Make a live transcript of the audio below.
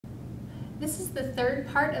This is the third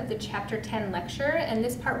part of the Chapter 10 lecture, and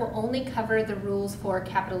this part will only cover the rules for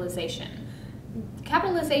capitalization.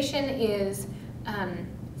 Capitalization is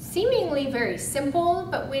seemingly very simple,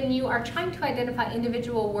 but when you are trying to identify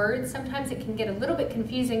individual words, sometimes it can get a little bit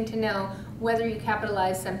confusing to know whether you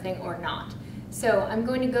capitalize something or not. So I'm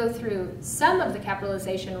going to go through some of the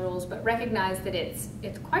capitalization rules, but recognize that it's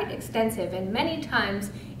quite extensive, and many times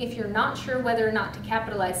if you're not sure whether or not to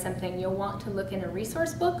capitalize something, you'll want to look in a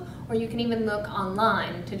resource book, or you can even look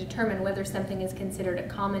online to determine whether something is considered a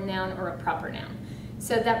common noun or a proper noun.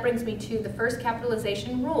 So that brings me to the first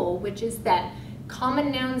capitalization rule, which is that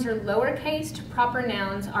common nouns are lowercase, proper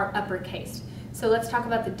nouns are uppercase. So let's talk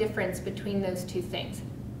about the difference between those two things.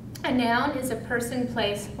 A noun is a person,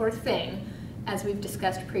 place, or thing, as we've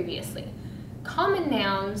discussed previously. Common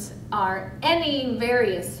nouns are any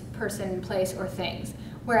various person, place, or things,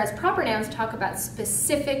 whereas proper nouns talk about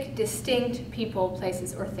specific, distinct people,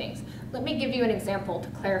 places, or things. Let me give you an example to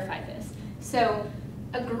clarify this. So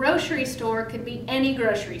a grocery store could be any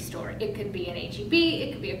grocery store. It could be an H-E-B,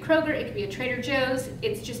 it could be a Kroger, it could be a Trader Joe's.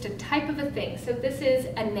 It's just a type of a thing. So this is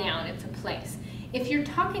a noun, it's a place. If you're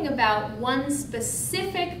talking about one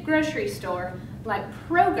specific grocery store, like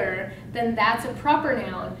Kroger, then that's a proper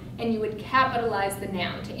noun, and you would capitalize the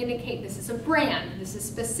noun to indicate this is a brand, this is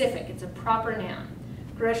specific, it's a proper noun.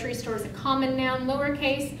 Grocery store is a common noun,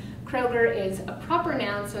 lowercase. Kroger is a proper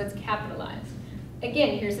noun, so it's capitalized.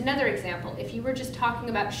 Again, here's another example. If you were just talking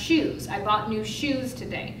about shoes, I bought new shoes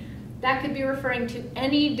today. That could be referring to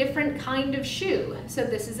any different kind of shoe. So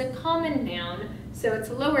this is a common noun, so it's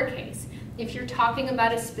lowercase. If you're talking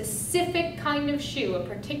about a specific kind of shoe, a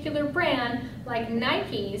particular brand, like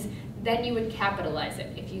Nikes, then you would capitalize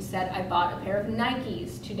it. If you said, I bought a pair of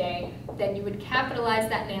Nikes today, then you would capitalize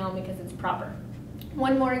that noun because it's proper.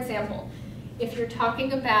 One more example. If you're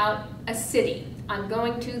talking about a city, I'm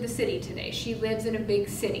going to the city today. She lives in a big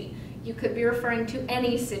city. You could be referring to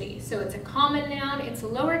any city. So it's a common noun, it's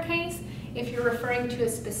lowercase. If you're referring to a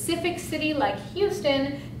specific city like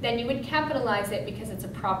Houston, then you would capitalize it because it's a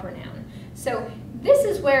proper noun. So this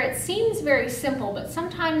is where it seems very simple, but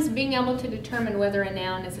sometimes being able to determine whether a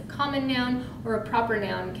noun is a common noun or a proper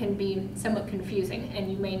noun can be somewhat confusing, and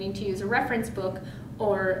you may need to use a reference book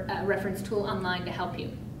or a reference tool online to help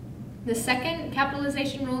you. The second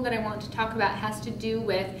capitalization rule that I want to talk about has to do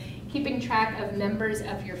with keeping track of members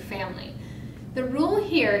of your family. The rule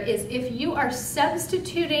here is if you are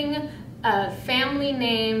substituting a family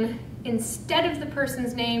name instead of the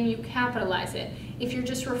person's name, you capitalize it. If you're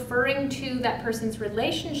just referring to that person's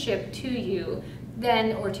relationship to you,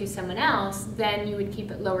 then, or to someone else, then you would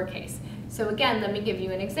keep it lowercase. So again, let me give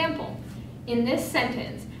you an example. In this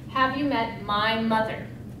sentence, have you met my mother?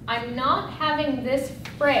 I'm not having this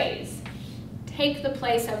phrase take the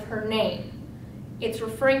place of her name. It's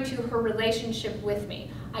referring to her relationship with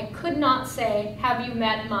me. I could not say, have you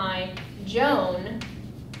met my Joan?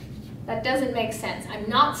 That doesn't make sense. I'm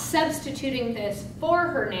not substituting this for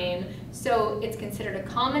her name, so it's considered a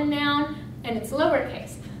common noun and it's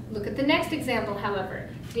lowercase. Look at the next example, however.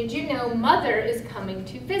 Did you know mother is coming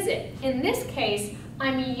to visit? In this case,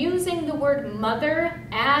 I'm using the word mother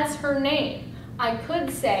as her name. I could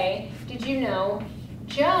say, did you know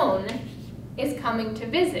Joan is coming to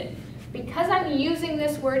visit? Because I'm using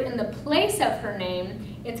this word in the place of her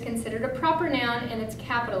name, it's considered a proper noun and it's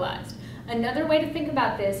capitalized. Another way to think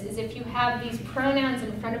about this is if you have these pronouns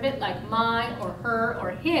in front of it, like my or her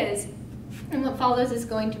or his, and what follows is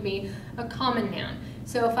going to be a common noun.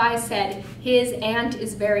 So if I said, his aunt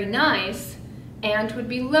is very nice, aunt would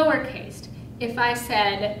be lowercase. If I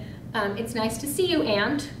said, it's nice to see you,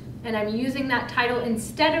 aunt, and I'm using that title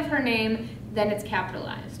instead of her name, then it's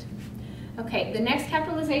capitalized. Okay, the next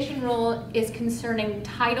capitalization rule is concerning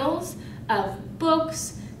titles of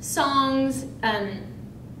books, songs,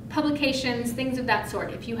 publications, things of that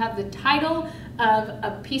sort. If you have the title of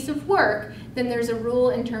a piece of work, then there's a rule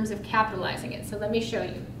in terms of capitalizing it. So let me show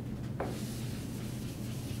you.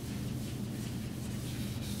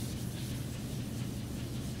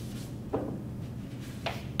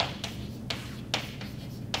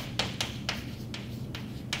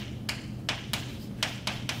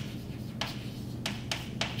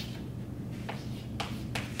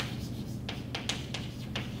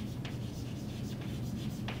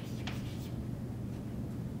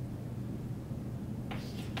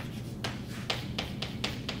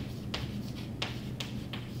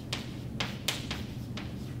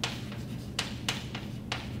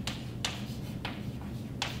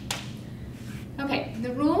 Okay,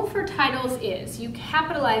 the rule for titles is you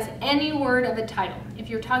capitalize any word of a title. If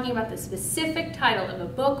you're talking about the specific title of a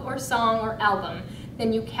book or song or album,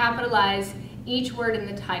 then you capitalize each word in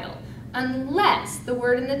the title. unless the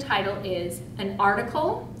word in the title is an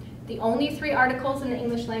article. The only three articles in the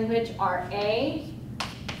English language are a,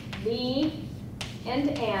 the, and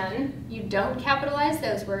an. You don't capitalize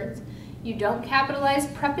those words. You don't capitalize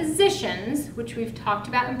prepositions, which we've talked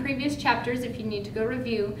about in previous chapters if you need to go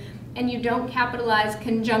review, and you don't capitalize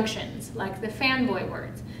conjunctions, like the fanboy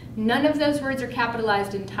words. None of those words are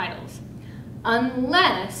capitalized in titles,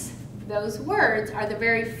 unless those words are the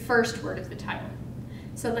very first word of the title.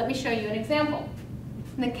 So let me show you an example.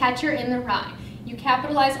 The Catcher in the Rye. You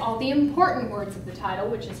capitalize all the important words of the title,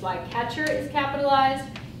 which is why catcher is capitalized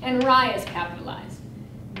and rye is capitalized.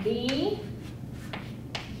 The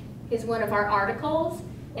is one of our articles,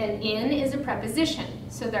 and in is a preposition.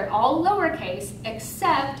 So they're all lowercase,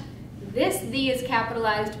 except this the is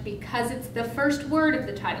capitalized because it's the first word of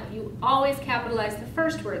the title. You always capitalize the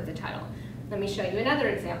first word of the title. Let me show you another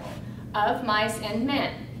example. Of mice and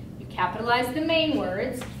men. You capitalize the main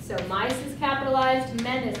words, so mice is capitalized,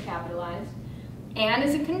 men is capitalized. And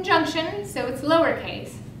is a conjunction, so it's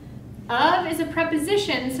lowercase. Of is a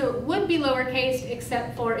preposition, so it would be lowercase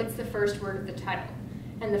except for it's the first word of the title.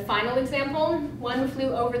 And the final example, one flew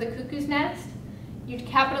over the cuckoo's nest. You'd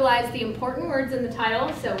capitalize the important words in the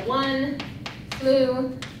title, so one,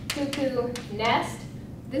 flew, cuckoo, nest.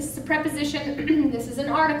 This is a preposition, this is an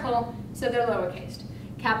article, so they're lowercase.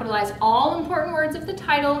 Capitalize all important words of the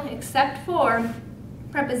title except for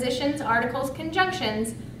prepositions, articles,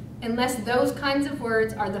 conjunctions, unless those kinds of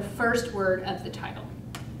words are the first word of the title.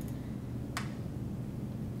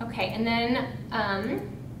 Okay, and then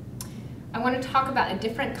I want to talk about a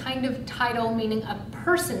different kind of title, meaning a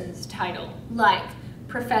person's title, like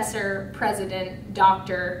professor, president,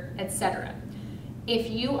 doctor, etc. If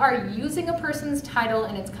you are using a person's title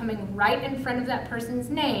and it's coming right in front of that person's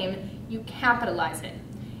name, you capitalize it.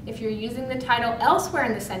 If you're using the title elsewhere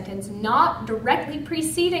in the sentence, not directly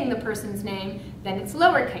preceding the person's name, then it's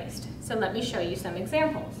lowercase. So let me show you some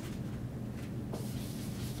examples.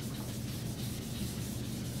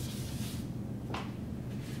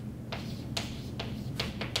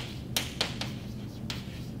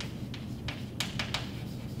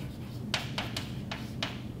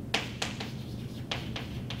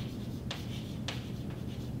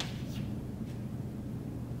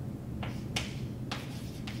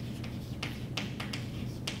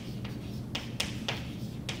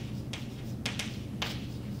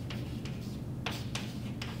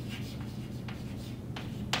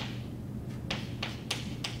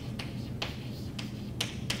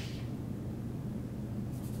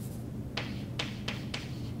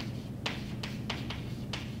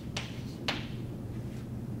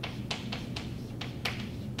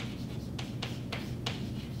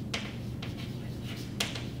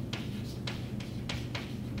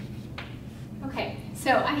 Okay,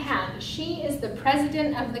 so I have, she is the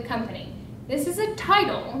president of the company. This is a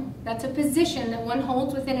title, that's a position that one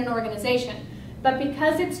holds within an organization. But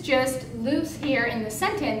because it's just loose here in the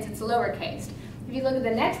sentence, it's lowercase. If you look at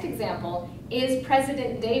the next example, is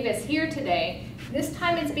President Davis here today? This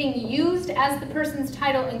time it's being used as the person's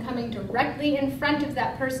title and coming directly in front of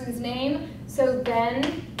that person's name, so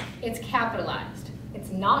then it's capitalized.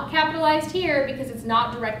 It's not capitalized here because it's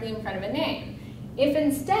not directly in front of a name. If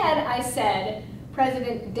instead I said,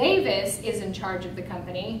 President Davis is in charge of the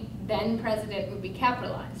company, then president would be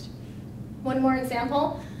capitalized. One more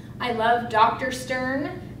example, I love Dr.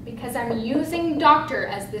 Stern because I'm using doctor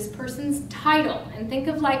as this person's title. And think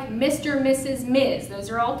of like Mr., Mrs., Ms. Those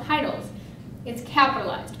are all titles. It's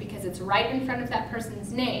capitalized because it's right in front of that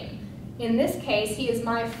person's name. In this case, he is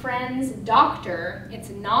my friend's doctor. It's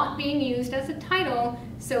not being used as a title,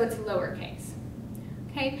 so it's lowercase.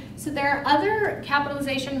 Okay, so there are other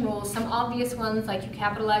capitalization rules, some obvious ones like you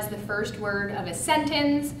capitalize the first word of a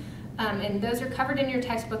sentence, and those are covered in your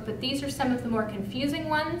textbook, but these are some of the more confusing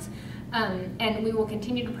ones, and we will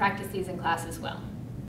continue to practice these in class as well.